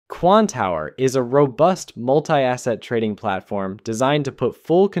Quantower is a robust multi-asset trading platform designed to put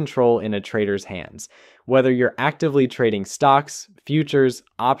full control in a trader's hands. Whether you're actively trading stocks, futures,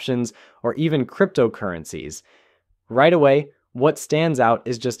 options, or even cryptocurrencies. Right away, what stands out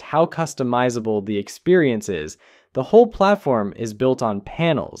is just how customizable the experience is. The whole platform is built on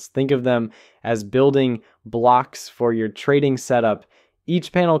panels. Think of them as building blocks for your trading setup.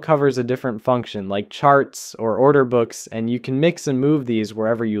 Each panel covers a different function, like charts or order books, and you can mix and move these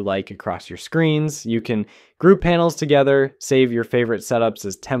wherever you like across your screens. You can group panels together, save your favorite setups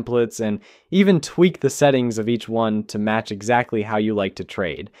as templates, and even tweak the settings of each one to match exactly how you like to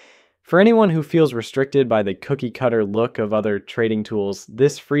trade. For anyone who feels restricted by the cookie-cutter look of other trading tools,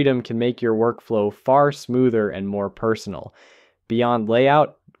 this freedom can make your workflow far smoother and more personal. Beyond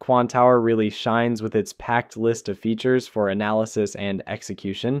layout, Quantower really shines with its packed list of features for analysis and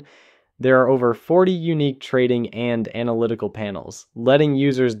execution. There are over 40 unique trading and analytical panels, letting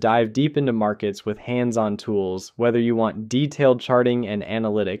users dive deep into markets with hands-on tools, whether you want detailed charting and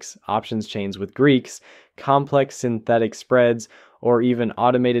analytics, options chains with Greeks, complex synthetic spreads, or even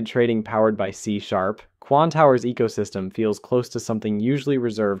automated trading powered by C#. Quantower's ecosystem feels close to something usually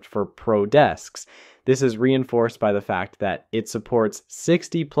reserved for pro desks. This is reinforced by the fact that it supports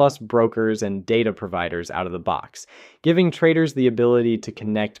 60+ brokers and data providers out of the box, giving traders the ability to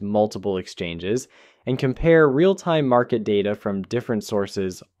connect multiple exchanges and compare real-time market data from different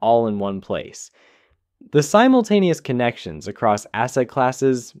sources all in one place. The simultaneous connections across asset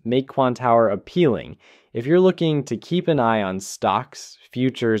classes make Quantower appealing if you're looking to keep an eye on stocks,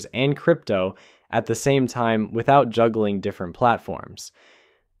 futures, and crypto at the same time without juggling different platforms.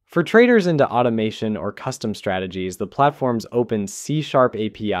 For traders into automation or custom strategies, the platform's open C#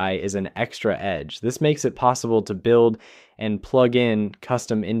 API is an extra edge. This makes it possible to build and plug in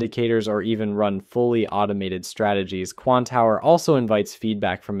custom indicators or even run fully automated strategies. Quantower also invites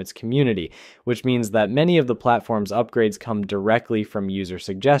feedback from its community, which means that many of the platform's upgrades come directly from user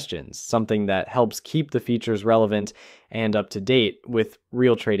suggestions, something that helps keep the features relevant and up to date with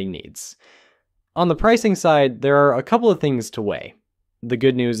real trading needs. On the pricing side, there are a couple of things to weigh. The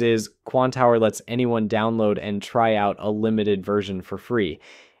good news is Quantower lets anyone download and try out a limited version for free.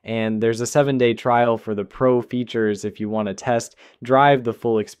 And there's a 7-day trial for the pro features if you want to drive the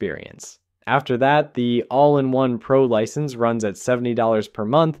full experience. After that, the all-in-one pro license runs at $70 per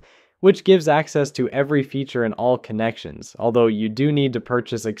month, which gives access to every feature and all connections, although you do need to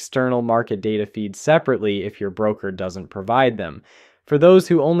purchase external market data feeds separately if your broker doesn't provide them. For those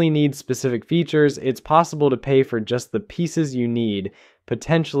who only need specific features, it's possible to pay for just the pieces you need,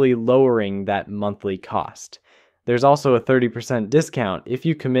 potentially lowering that monthly cost. There's also a 30% discount if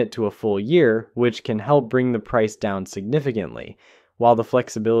you commit to a full year, which can help bring the price down significantly. While the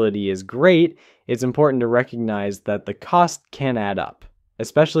flexibility is great, it's important to recognize that the cost can add up,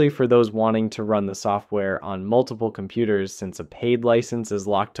 especially for those wanting to run the software on multiple computers since a paid license is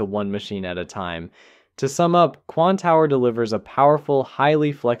locked to one machine at a time. To sum up, Quantower delivers a powerful,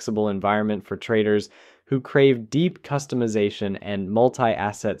 highly flexible environment for traders who crave deep customization and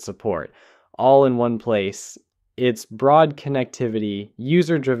multi-asset support, all in one place. Its broad connectivity,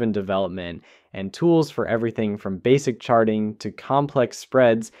 user-driven development, and tools for everything from basic charting to complex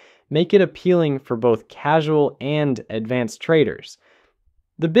spreads make it appealing for both casual and advanced traders.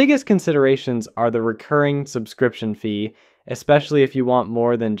 The biggest considerations are the recurring subscription fee, especially if you want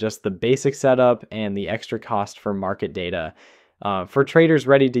more than just the basic setup and the extra cost for market data. For traders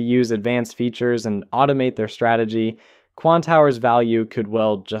ready to use advanced features and automate their strategy, Quantower's value could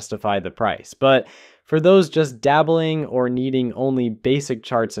well justify the price. But for those just dabbling or needing only basic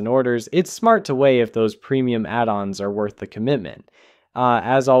charts and orders, it's smart to weigh if those premium add-ons are worth the commitment.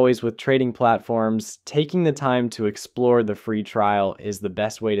 As always with trading platforms, taking the time to explore the free trial is the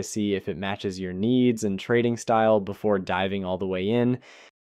best way to see if it matches your needs and trading style before diving all the way in.